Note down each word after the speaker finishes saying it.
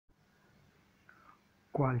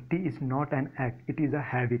Quality is not an act, it is a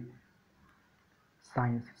habit.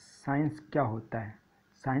 Science क्या होता है?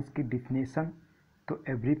 Science की डिफिनेशन तो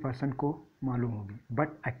एवरी पर्सन को मालूम होगी, but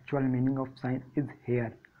actual meaning of science is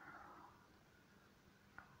here.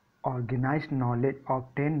 Organised knowledge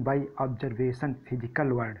obtain by observation,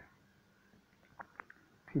 physical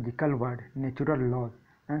world, natural laws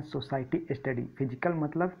and society study. Physical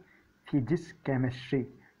मतलब physics chemistry,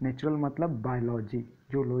 natural मतलब biology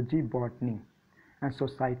zoology botany, and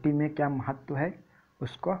society में क्या महत्व है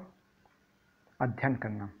उसको अध्ययन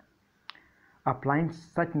करना। Applying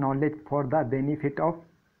such knowledge for the benefit of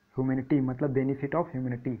humanity, मतलब बेनिफिट ऑफ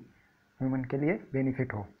ह्यूमैनिटी, ह्यूमन के लिए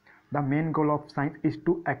बेनिफिट हो। The main goal of science is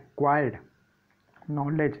to acquired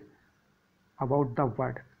knowledge about the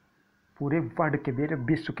world, पूरे वर्ल्ड के लिए,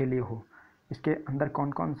 विश्व के लिए हो। इसके अंदर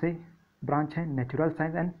कौन कौन से ब्रांच हैं? Natural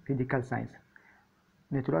science and physical science.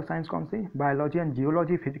 Natural science कौन सी? Biology and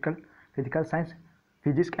geology. Physical science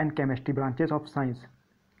physics and chemistry, branches of science.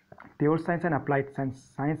 Pure science and applied science,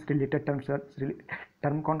 science related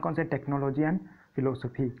term कौन कौन से? Technology and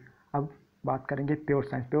philosophy. अब बात करेंगे प्योर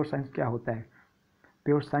साइंस। प्योर साइंस क्या होता है?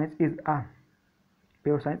 Pure science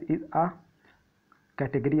is a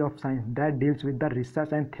category of science that deals with the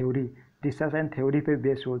research and theory पे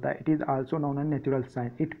बेस्ड होता है। It is also known as natural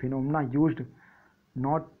science. It phenomena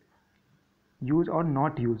use और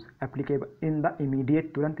not use applicable in the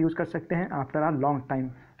immediate, तुरंत use कर सकते हैं, after a long time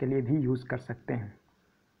के लिए भी यूज कर सकते हैं।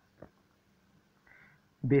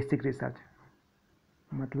 बेसिक रिसर्च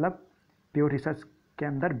मतलब प्योर रिसर्च के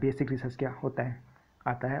अंदर बेसिक रिसर्च क्या होता है,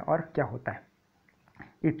 आता है और क्या होता है?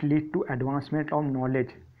 It lead to advancement of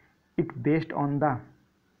knowledge, it based on the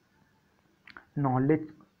knowledge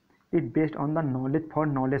it based on the knowledge for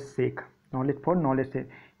knowledge sake,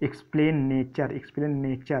 explain nature,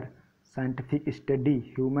 scientific study,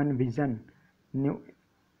 human vision,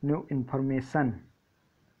 new information,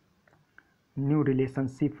 new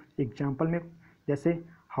relationship। Example में जैसे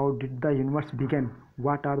how did the universe begin,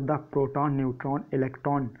 what are the proton neutron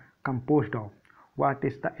electron composed of, what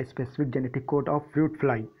is the specific genetic code of fruit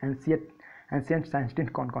fly. Ancient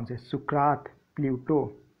scientist कौन कौन से? सुकरात,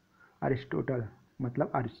 Pluto, Aristotle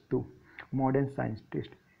मतलब अरिस्तु। Modern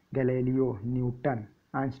scientist Galileo, Newton,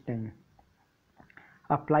 Einstein.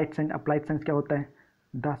 Applied science क्या होता है?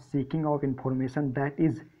 The seeking of information that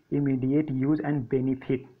is immediate use and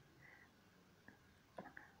benefit.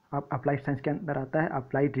 अब applied science के अंदर आता है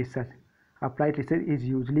applied research is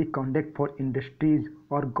usually conduct for industries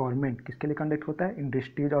और गवर्नमेंट। किसके लिए कंडक्ट होता है?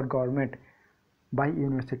 इंडस्ट्रीज और गवर्नमेंट, बाय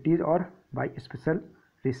यूनिवर्सिटीज और बाय स्पेशल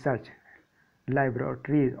रिसर्च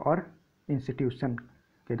लैबोरेटरीज और इंस्टीट्यूशन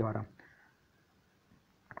के द्वारा।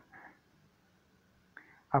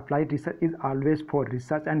 Applied research is always for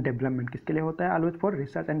research and development. किसके लिए होता है? Always for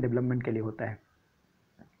research and development के लिए होता है।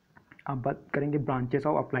 अब बात करेंगे branches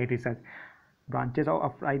of applied research. Branches of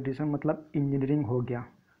applied research मतलब इंजीनियरिंग हो गया,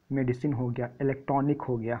 मेडिसिन हो गया, इलेक्ट्रॉनिक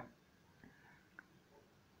हो गया,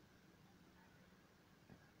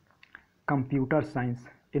 computer science,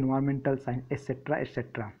 environmental science etcetera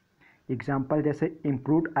etcetera. Example जैसे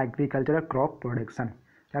इम्प्रूव्ड एग्रीकल्चर क्रॉप प्रोडक्शन,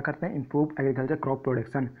 क्या करते हैं? Improve agriculture crop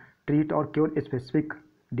production, treat और cure specific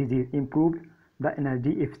disease, improve the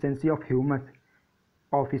energy efficiency of human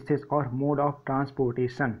offices और मोड ऑफ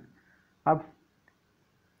ट्रांसपोर्टेशन। अब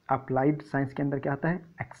अप्लाइड साइंस के अंदर क्या आता है?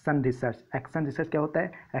 एक्शन रिसर्च क्या होता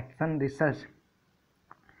है?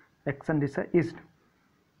 Action research is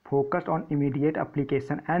focused on immediate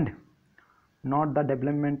application and not the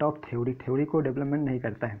development of theory को डेवलपमेंट नहीं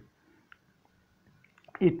करता है।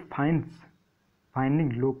 finding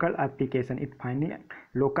local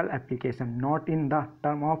application not in the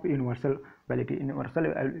term of universal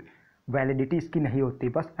validity इसकी नहीं होती,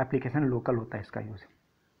 बस एप्लीकेशन लोकल होता है इसका यूज।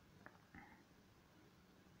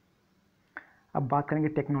 अब बात करेंगे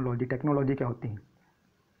टेक्नोलॉजी क्या होती है?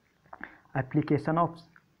 Application of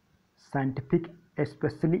scientific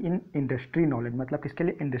specially in industry knowledge, मतलब किसके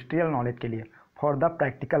लिए? इंडस्ट्रियल नॉलेज के लिए, for the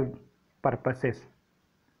practical purposes.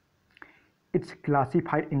 It's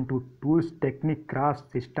classified into tools, technique, crafts,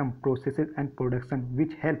 system, processes and production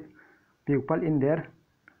which help people in their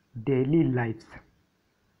daily lives।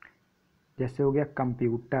 जैसे हो गया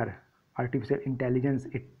computer, artificial intelligence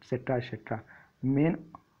etcetera etcetera. Main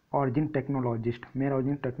origin technologist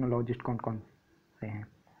कौन कौन से हैं?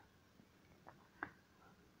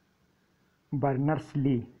 Berners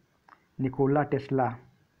Lee, Nikola Tesla,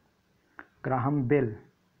 Graham bell,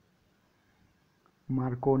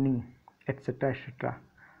 Markovnikov etcetera etcetera.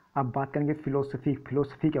 अब बात करेंगे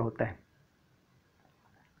फिलोसफी क्या होता है?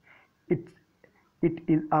 It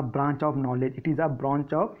is a branch of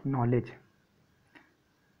knowledge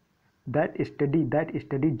that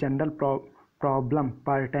study general problem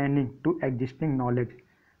pertaining to existing knowledge,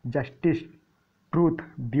 justice, truth,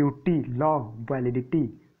 beauty, law,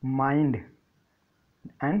 validity, mind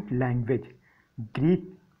and language.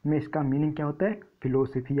 Greek में इसका meaning क्या होता है?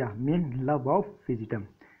 फिलोसफिया mean love of wisdom.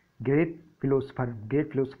 Great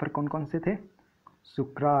philosopher कौन कौन से थे?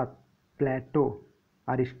 सुकरात, प्लेटो,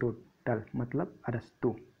 अरिस्टोटल मतलब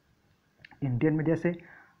अरस्तु। इंडियन में जैसे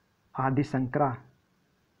आदि Shankara,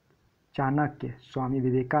 Chanakya, Swami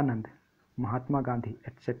Vivekananda, Mahatma Gandhi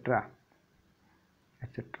etcetera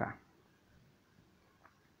etcetera.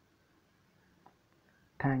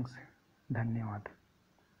 Thanks, धन्यवाद।